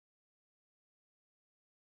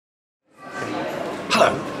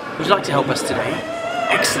Hello, would you like to help us today?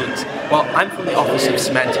 Excellent. Well, I'm from the Office of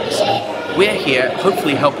Semantics. We're here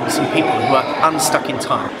hopefully helping some people who are unstuck in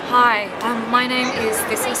time. Hi, my name is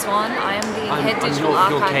Swan. I am the head digital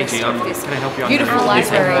archivist of this beautiful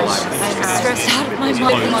library. I'm stressed out of my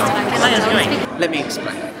mind. Let me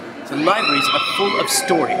explain. So libraries are full of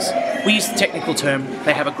stories. We use the technical term,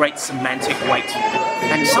 they have a great semantic weight.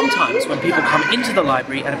 And sometimes when people come into the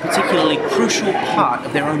library at a particularly crucial part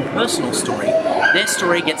of their own personal story, their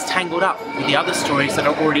story gets tangled up with the other stories that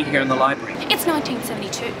are already here in the library. It's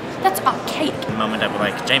 1972. That's archaic. The moment I'd be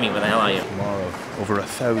like, Jamie, where the hell are you? Tomorrow, over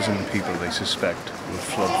 1,000 people they suspect will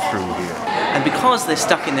flood through here. And because they're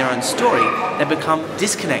stuck in their own story, they become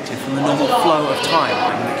disconnected from the normal flow of time,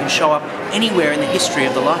 and they can show up anywhere in the history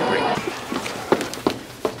of the library.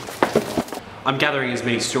 I'm gathering as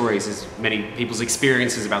many stories as many people's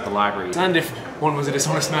experiences about the library. And if one was a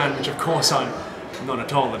dishonest man, which of course I'm not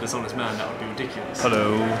at all a dishonest man, that would be ridiculous.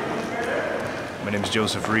 Hello, my name is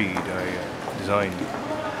Joseph Reid. I designed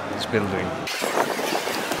this building.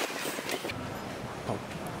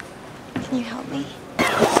 Can you help me?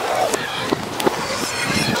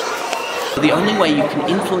 The only way you can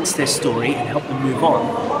influence their story and help them move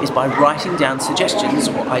on is by writing down suggestions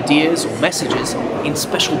or ideas or messages in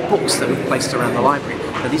special books that we've placed around the library.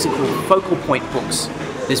 Now these are called focal point books.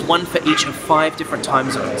 There's one for each of 5 different time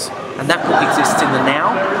zones, and that book exists in the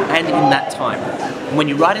now and in that time. And when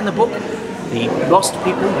you write in the book, the lost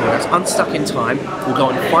people who are unstuck in time will go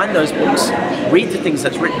and find those books, read the things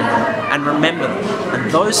that's written in them, and remember them.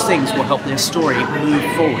 And those things will help their story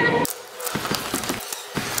move forward.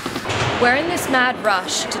 We're in this mad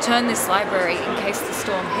rush to turn this library, in case the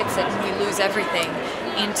storm hits it and we lose everything,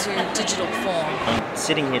 into digital form. I'm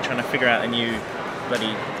sitting here trying to figure out a new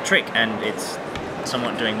bloody trick, and it's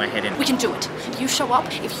somewhat doing my head in. We can do it. If you show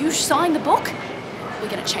up, if you sign the book, we're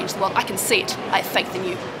going to change the world. I can see it. I have faith in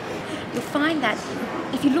you. You'll find that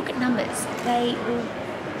if you look at numbers,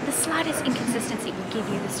 the slightest inconsistency will give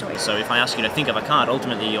you the story. So if I ask you to think of a card,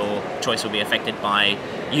 ultimately your choice will be affected by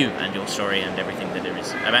you and your story and everything that there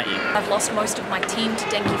is about you. I've lost most of my team to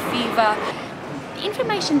dengue fever.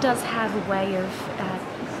 Information does have a way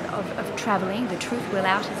of travelling. The truth will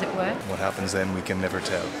out, as it were. What happens then, we can never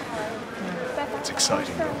tell. It's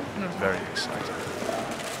exciting, though. It's very exciting.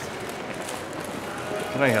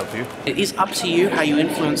 Can I help you? It is up to you how you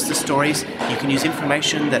influence the stories. You can use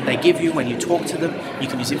information that they give you when you talk to them. You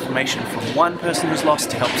can use information from one person who's lost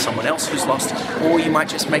to help someone else who's lost, or you might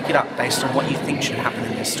just make it up based on what you think should happen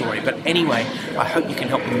in their story. But anyway, I hope you can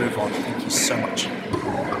help them move on. Thank you so much. I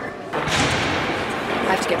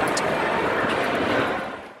have to get back to it.